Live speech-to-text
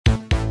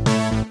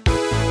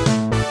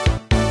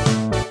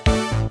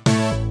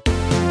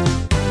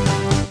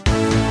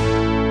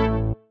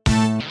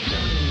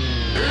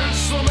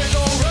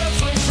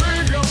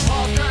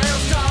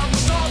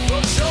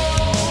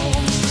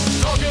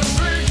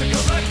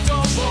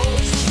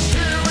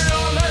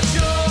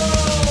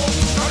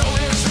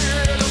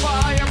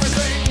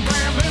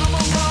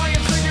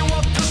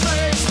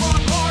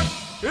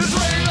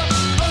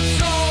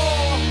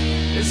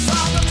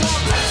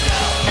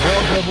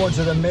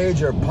everyone to the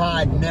Major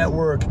Pod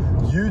Network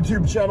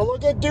YouTube channel.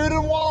 Look at Dude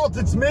and Walt,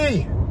 it's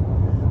me.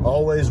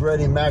 Always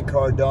ready, Matt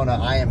Cardona.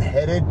 I am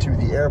headed to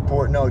the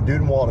airport. No,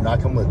 Dude and Walt are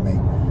not coming with me.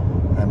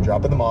 I'm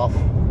dropping them off.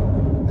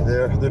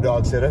 They're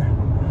dog sitter.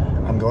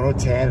 I'm going to a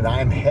tan and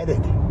I am headed.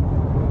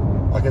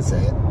 I can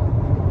say it.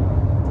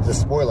 It's a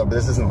spoiler, but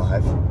this isn't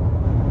live.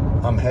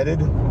 I'm headed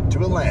to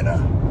Atlanta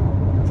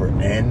for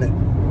NWA,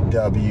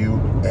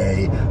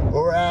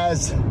 or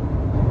as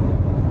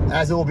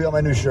it will be on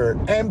my new shirt,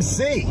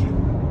 MCWA.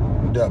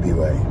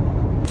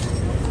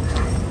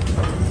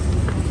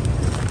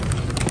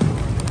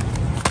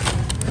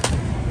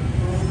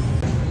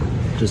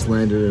 Just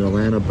landed in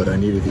Atlanta, but I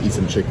needed to eat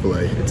some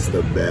Chick-fil-A. It's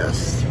the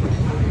best.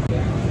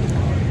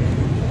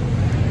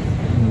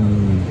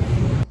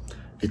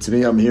 It's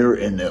me, I'm here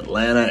in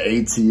Atlanta,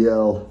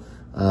 ATL.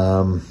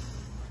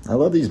 I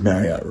love these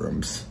Marriott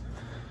rooms,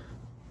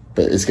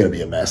 but it's gonna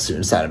be a mess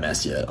soon. It's not a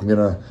mess yet. I'm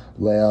gonna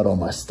lay out all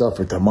my stuff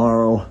for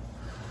tomorrow.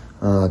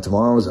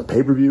 Tomorrow is a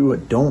pay-per-view. I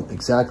don't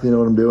exactly know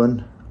what I'm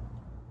doing.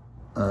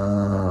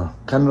 Kind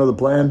of know the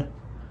plan,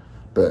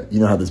 but you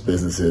know how this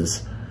business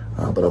is.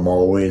 But I'm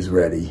always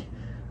ready.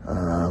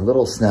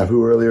 Little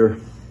snafu earlier.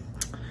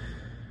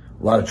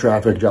 A lot of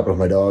traffic, dropping off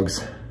my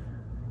dogs.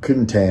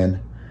 Couldn't tan.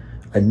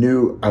 I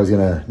knew I was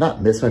gonna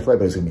not miss my flight,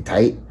 but it was gonna be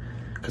tight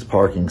because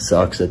parking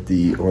sucks at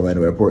the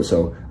Orlando airport.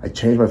 So I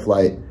changed my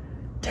flight,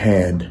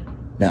 tanned,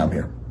 now I'm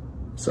here.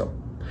 So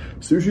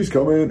sushi's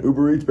coming,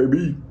 Uber Eats,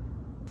 baby.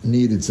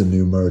 Needed some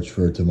new merch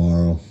for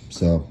tomorrow.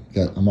 So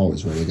I'm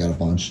always ready. I got a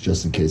bunch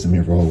just in case I'm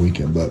here for a whole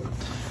weekend, but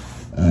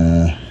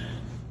the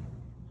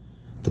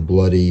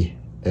bloody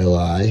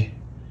LI,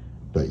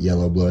 but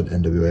yellow blood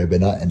NWA,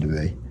 but not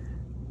NWA,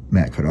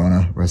 Matt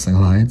Cardona Wrestling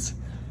Alliance.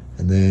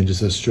 And then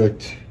just a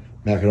strict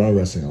Matt Cardona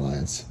Wrestling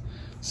Alliance.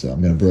 So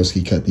I'm gonna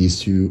Broski cut these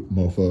two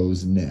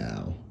mofos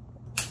now.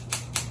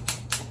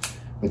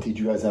 I'm gonna teach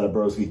you guys how to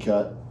Broski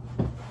cut.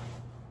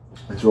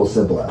 It's real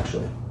simple,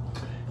 actually.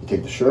 You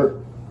take the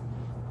shirt,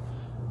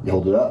 you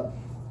hold it up.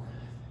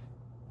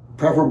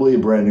 Preferably a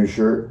brand new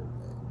shirt.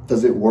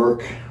 Does it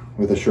work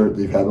with a shirt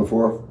that you've had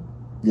before?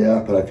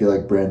 Yeah, but I feel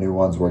like brand new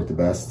ones work the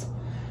best.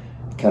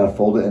 Kind of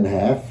fold it in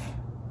half.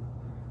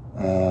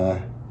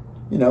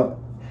 You know,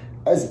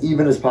 as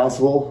even as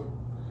possible.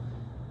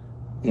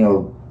 You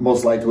know,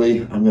 most likely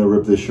I'm gonna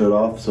rip this shirt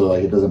off, so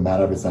like it doesn't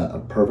matter if it's not a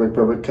perfect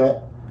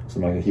cut. So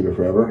I'm not gonna keep it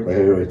forever. Like I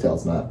can already tell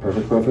it's not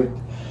perfect,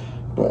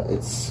 but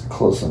it's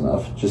close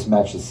enough. Just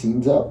match the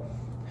seams up,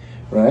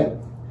 right?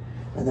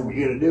 And then what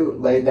you're gonna do,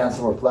 lay it down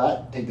somewhere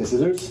flat, take the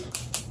scissors,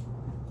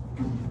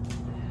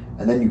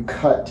 and then you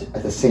cut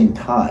at the same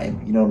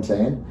time, you know what I'm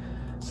saying?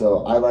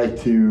 So I like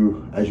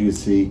to, as you can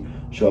see,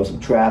 show up some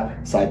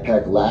trap, side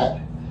pack, lat.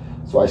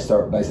 So I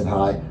start nice and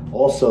high.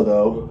 Also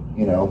though,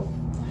 you know,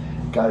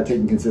 gotta take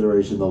in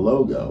consideration the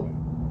logo.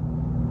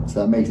 So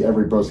that makes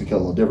every Broski cut a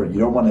little different. You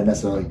don't wanna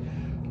necessarily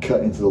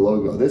cut into the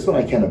logo. This one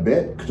I can a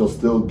bit, because you'll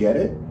still get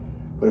it.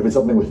 But if it's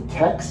something with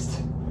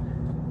text,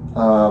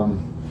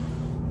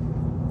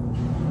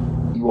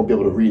 you won't be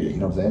able to read it, you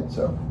know what I'm saying?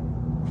 So.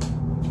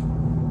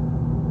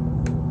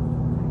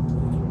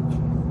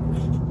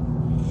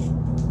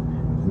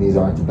 And these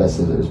aren't the best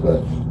scissors,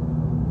 but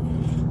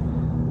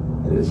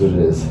it is what it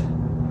is.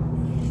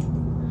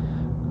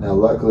 Now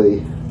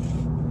luckily,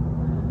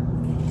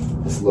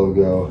 this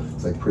logo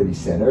is like pretty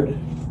centered,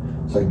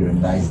 so I can do a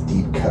nice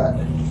deep cut.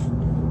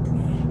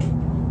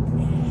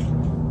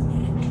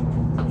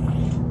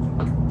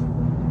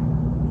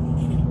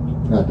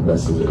 Not the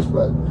best scissors,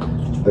 but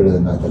better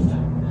than nothing.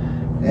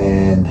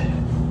 And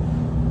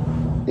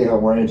if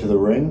I'm wearing it to the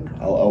ring,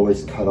 I'll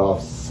always cut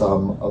off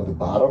some of the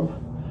bottom,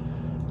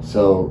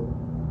 so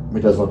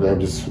it doesn't look like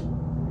I'm just,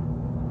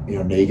 you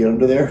know, naked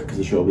under there, because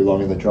the shirt will be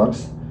long in the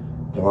trunks.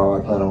 Tomorrow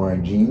I plan on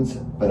wearing jeans,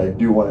 but I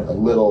do want it a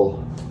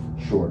little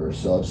shorter,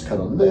 so I'll just cut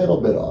a little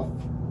bit off,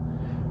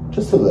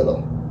 just a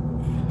little.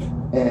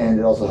 And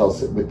it also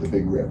helps it with the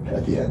big rip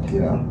at the end, you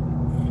know.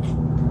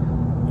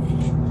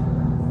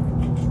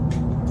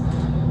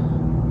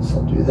 So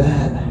I'll do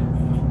that.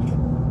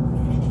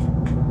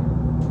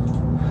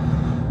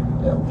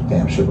 Yeah,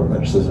 damn, should wear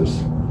better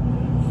scissors.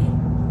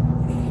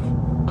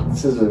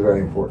 Scissors are very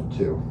important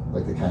too,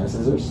 like the kind of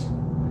scissors.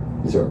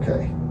 These are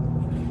okay.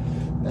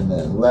 And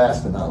then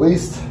last but not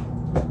least,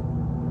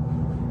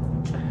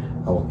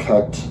 I will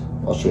cut,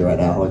 I'll show you right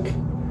now, look,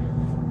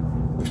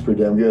 looks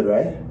pretty damn good,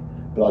 right?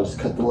 But I'll just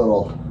cut the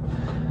little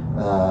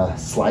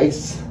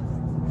slice.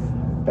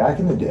 Back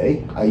in the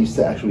day, I used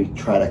to actually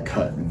try to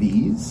cut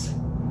these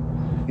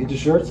into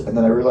shirts, and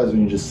then I realized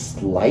when you just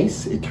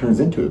slice, it turns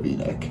into a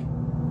V-neck.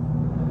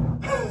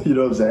 You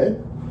know what I'm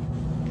saying?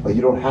 Like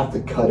you don't have to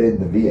cut in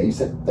the V. I used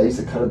to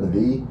cut in the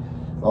V.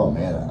 Oh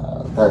man,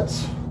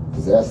 that's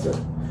disaster.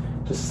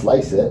 Just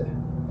slice it,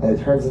 and it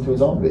turns into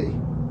its own V.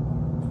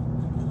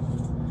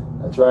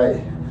 That's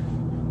right.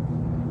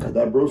 Got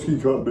that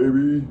Broski cut,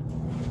 baby.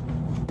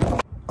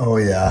 Oh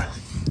yeah.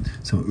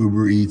 So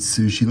Uber Eats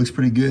sushi looks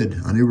pretty good.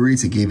 On Uber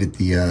Eats, it gave it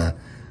the,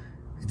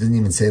 it didn't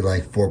even say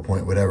like 4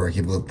 point whatever. It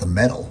gave it the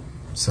metal.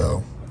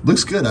 So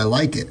looks good. I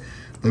like it.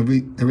 Let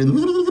me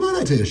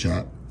take a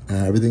shot.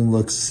 Everything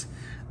looks,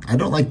 I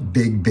don't like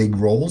big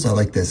rolls. I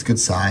like this, good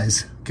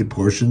size, good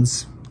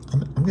portions.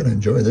 I'm gonna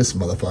enjoy this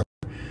motherfucker.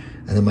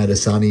 And then my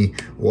Dasani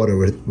water,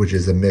 which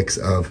is a mix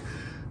of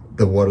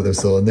the water that's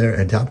still in there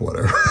and tap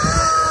water.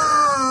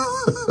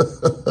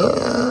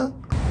 I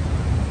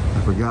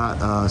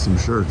forgot some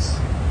shirts,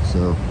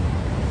 so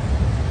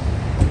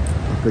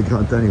big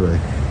hunt anyway.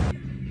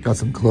 Got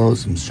some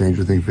clothes, some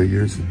Stranger Things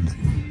figures, and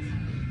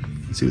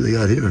let's see what they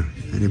got here.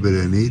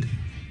 Anybody I need?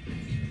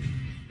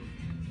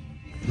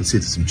 Let's see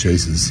if there's some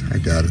chases. I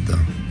doubt it though.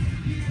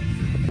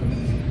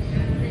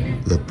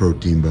 The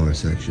protein bar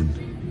section.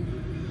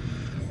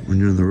 When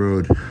you're on the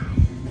road,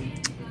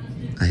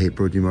 I hate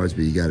protein bars,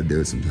 but you gotta do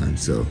it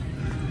sometimes. So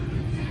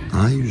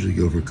I usually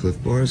go for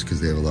Cliff Bars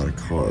because they have a lot of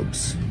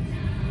carbs.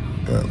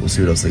 But we'll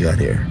see what else they got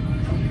here.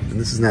 And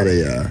this is not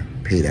a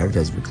paid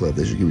advertisement for Cliff.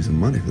 They should give me some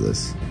money for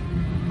this.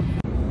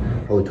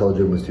 Hotel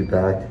gym was too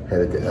packed.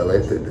 Headed to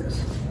LA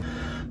Fitness.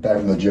 Back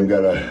from the gym,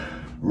 got a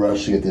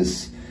rush to get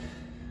this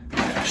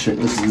shit.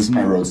 This is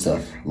my road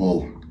stuff. A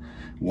little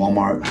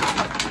Walmart.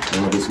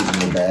 Little biscuits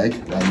in the bag,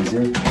 lime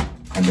easier,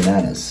 and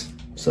bananas.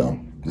 So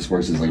this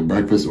works as like a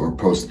breakfast or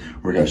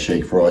post-workout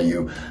shake for all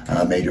you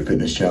major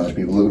fitness challenge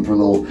people looking for a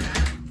little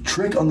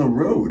trick on the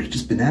road.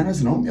 Just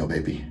bananas and oatmeal,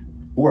 baby.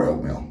 Or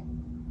oatmeal.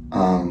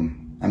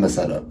 I messed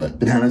that up, but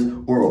bananas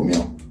or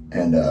oatmeal.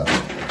 And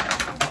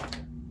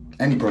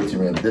any protein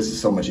related. This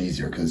is so much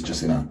easier because it's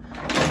just in a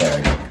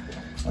bag.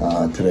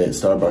 Today at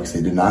Starbucks,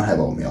 they did not have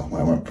oatmeal.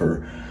 When I went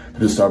to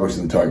Starbucks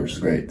in the Target, which is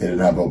great. They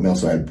didn't have oatmeal,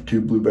 so I had 2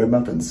 blueberry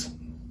muffins.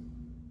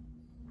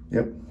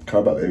 Yep,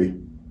 carb up, baby.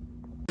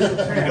 Look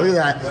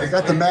at that.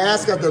 Got the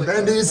mask, got the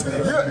bendies.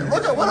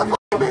 Look at what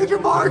a major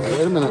mark.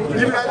 Wait a minute.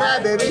 You got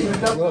that, baby.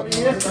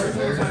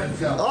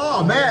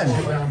 Oh, man.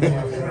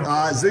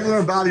 Ziggler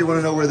and Bobby want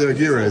to know where their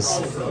gear is.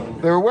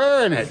 They're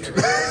wearing it.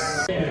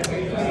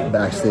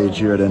 Backstage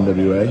here at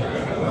NWA.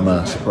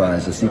 I'm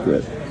surprised, a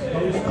secret.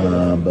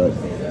 But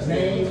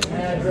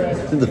I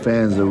think the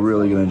fans are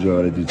really going to enjoy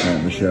what I do tonight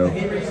in the show.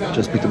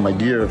 Just picked up my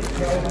gear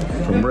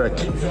from Rick.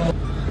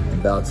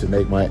 About to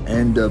make my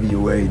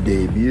NWA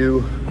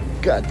debut.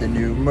 Got the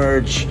new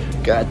merch.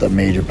 Got the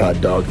Major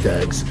Pot dog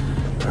tags.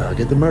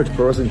 Get the merch,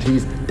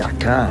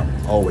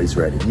 ProWrestlingTees.com. Always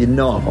ready. You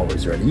know I'm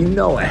always ready. You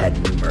know I had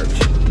new merch.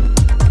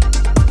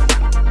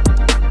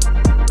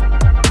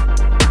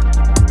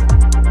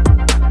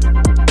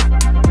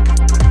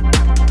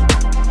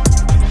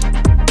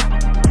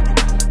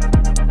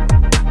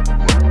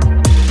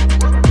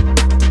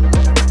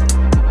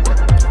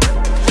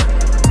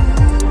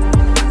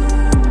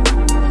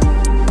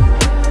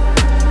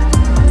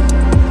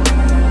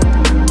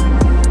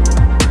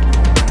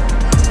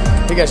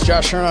 Hey guys,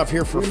 Josh Chernoff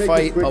here for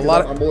Fight.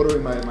 I'm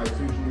ordering my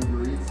sushi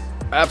Uber Eats.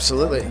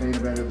 Absolutely. Main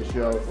event of the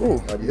show. Ooh.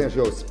 Do you think the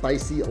show is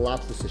spicy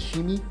lobster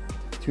sashimi,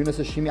 tuna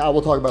sashimi?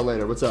 We'll talk about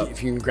later. What's up?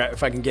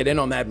 If I can get in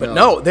on that, but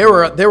no, there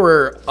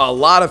were a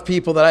lot of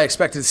people that I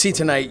expected to see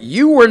tonight.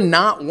 You were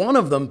not one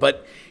of them,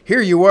 but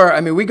here you were.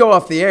 I mean, we go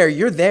off the air.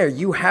 You're there.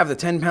 You have the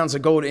 10 pounds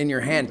of gold in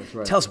your hand. That's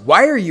right. Tell us,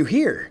 why are you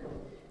here?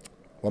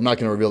 Well, I'm not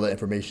going to reveal that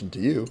information to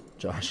you,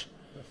 Josh.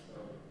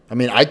 I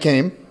mean, I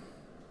came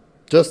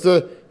just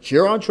to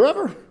cheer on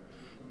Trevor.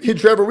 Me and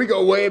Trevor, we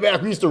go way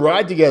back. We used to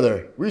ride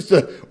together. We used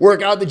to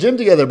work out at the gym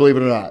together, believe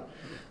it or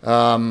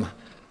not.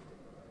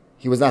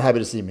 He was not happy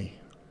to see me.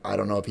 I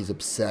don't know if he's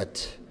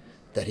upset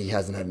that he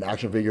hasn't had an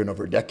action figure in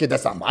over a decade.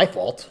 That's not my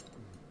fault.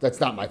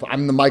 That's not my fault.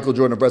 I'm the Michael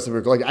Jordan of wrestling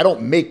collecting. I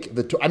don't make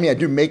the I mean, I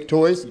do make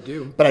toys. You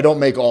do. But I don't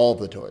make all of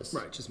the toys.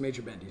 Right, just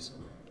major bendies.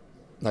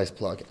 Nice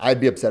plug.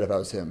 I'd be upset if I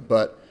was him.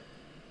 But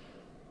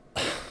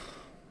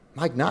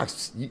Mike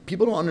Knox,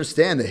 people don't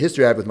understand the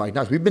history I have with Mike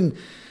Knox. We've been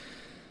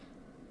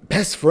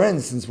best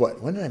friends since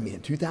what? When did I meet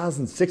him?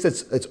 2006?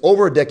 It's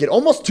over a decade,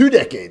 almost 2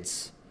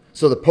 decades.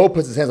 So the Pope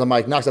puts his hands on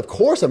Mike Knox. Of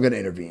course I'm going to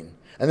intervene.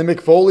 And then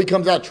Mick Foley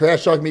comes out,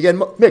 trash talking me again.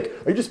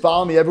 Mick, are you just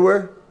following me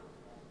everywhere?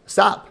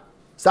 Stop.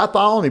 Stop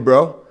following me,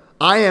 bro.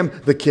 I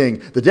am the king,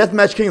 the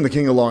deathmatch king and the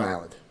king of Long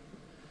Island.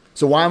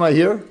 So why am I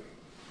here?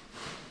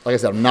 Like I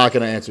said, I'm not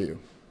going to answer you.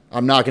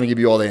 I'm not going to give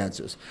you all the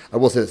answers. I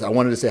will say this. I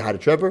wanted to say hi to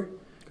Trevor,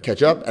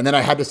 catch up, and then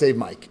I had to save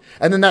Mike.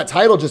 And then that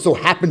title just so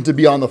happened to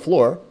be on the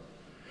floor.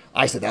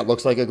 I said, that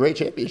looks like a great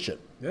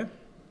championship. Yeah.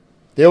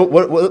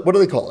 What do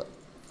they call it?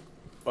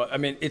 Well, I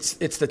mean, it's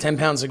the 10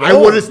 pounds of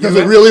gold. Does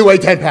it really weigh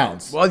 10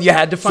 pounds? Well, you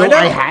had to find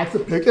out. I had to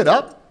pick it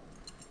up.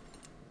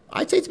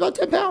 I'd say it's about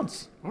 10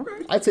 pounds.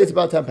 Okay. I'd say it's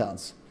about 10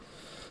 pounds.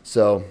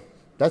 So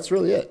that's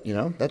really it. You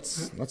know,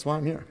 that's why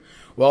I'm here.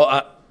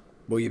 Well,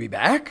 will you be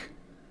back?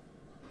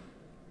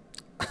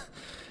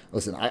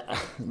 Listen,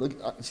 look.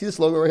 See this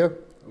logo right here?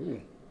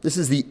 Ooh. This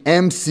is the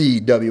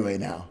MCWA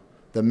now,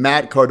 the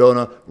Matt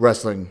Cardona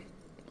Wrestling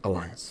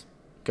Alliance.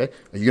 Okay,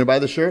 are you gonna buy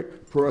the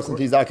shirt?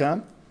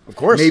 ProWrestlingTees.com. Of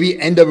course. Maybe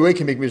NWA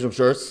can make me some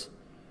shirts.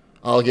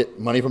 I'll get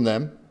money from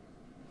them,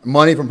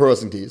 money from Pro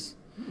Wrestling Tees,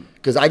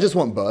 because I just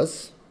want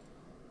buzz.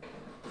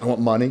 I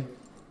want money,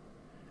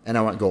 and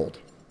I want gold.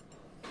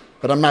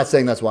 But I'm not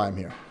saying that's why I'm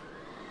here.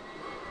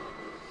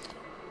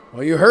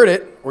 Well, you heard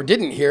it or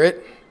didn't hear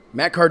it.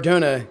 Matt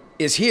Cardona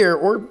is here,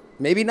 or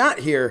maybe not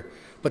here,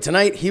 But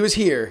tonight, he was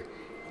here,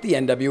 the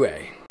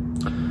NWA.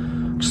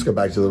 Just got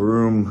back to the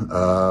room.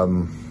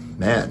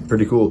 Man,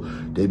 pretty cool.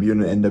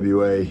 Debuting in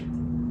NWA.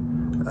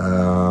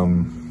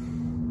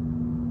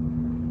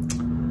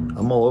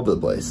 I'm all over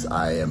the place.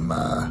 I'm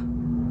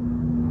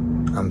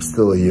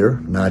still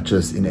here, not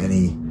just in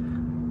any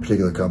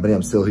particular company.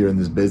 I'm still here in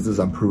this business.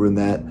 I'm proving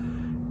that.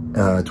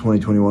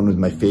 2021 was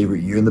my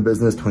favorite year in the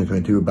business.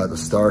 2022 about to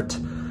start.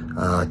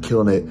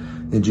 Killing it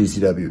in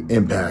GCW,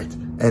 Impact,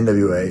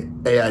 NWA,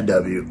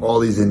 AIW, all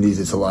these indies.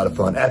 It's a lot of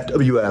fun.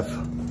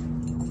 FWF.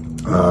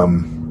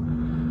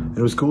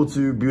 It was cool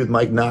to be with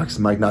Mike Knox.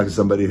 Mike Knox is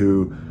somebody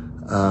who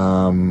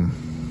I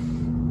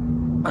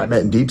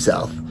met in Deep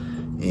South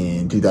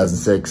in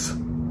 2006.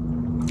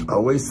 I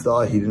always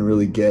thought he didn't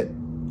really get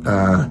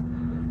a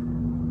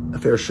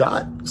fair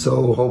shot.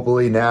 So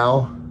hopefully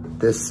now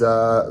this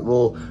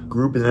little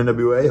group in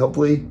NWA,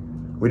 hopefully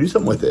we do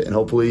something with it, and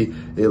hopefully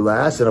it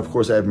lasts. And of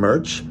course I have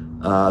merch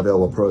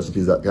available at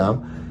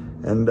broski.com.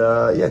 And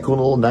yeah, cool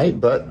little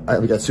night, but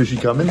we got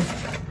sushi coming.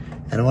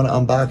 And I want to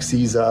unbox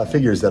these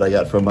figures that I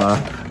got from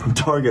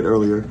Target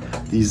earlier.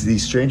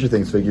 These Stranger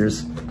Things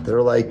figures. They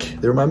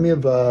remind me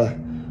of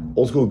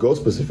old school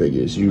Ghostbuster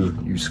figures.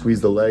 You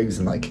squeeze the legs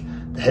and like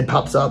the head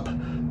pops up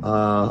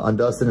on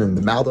Dustin and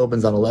the mouth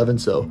opens on 11.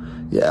 So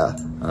yeah,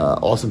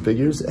 awesome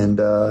figures and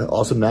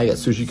awesome night. I got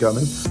sushi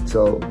coming.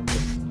 So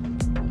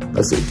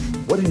let's see.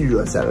 What did you do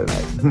on Saturday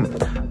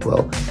night?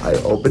 Well, I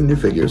opened new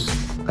figures.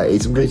 I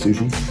ate some great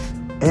sushi.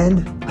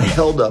 And I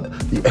held up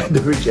the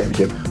NWA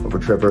Championship over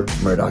Trevor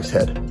Murdoch's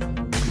head.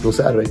 Cool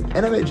Saturday.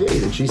 And I met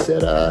Jade, and she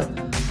said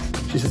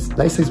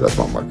nice things about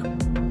Smart Mark.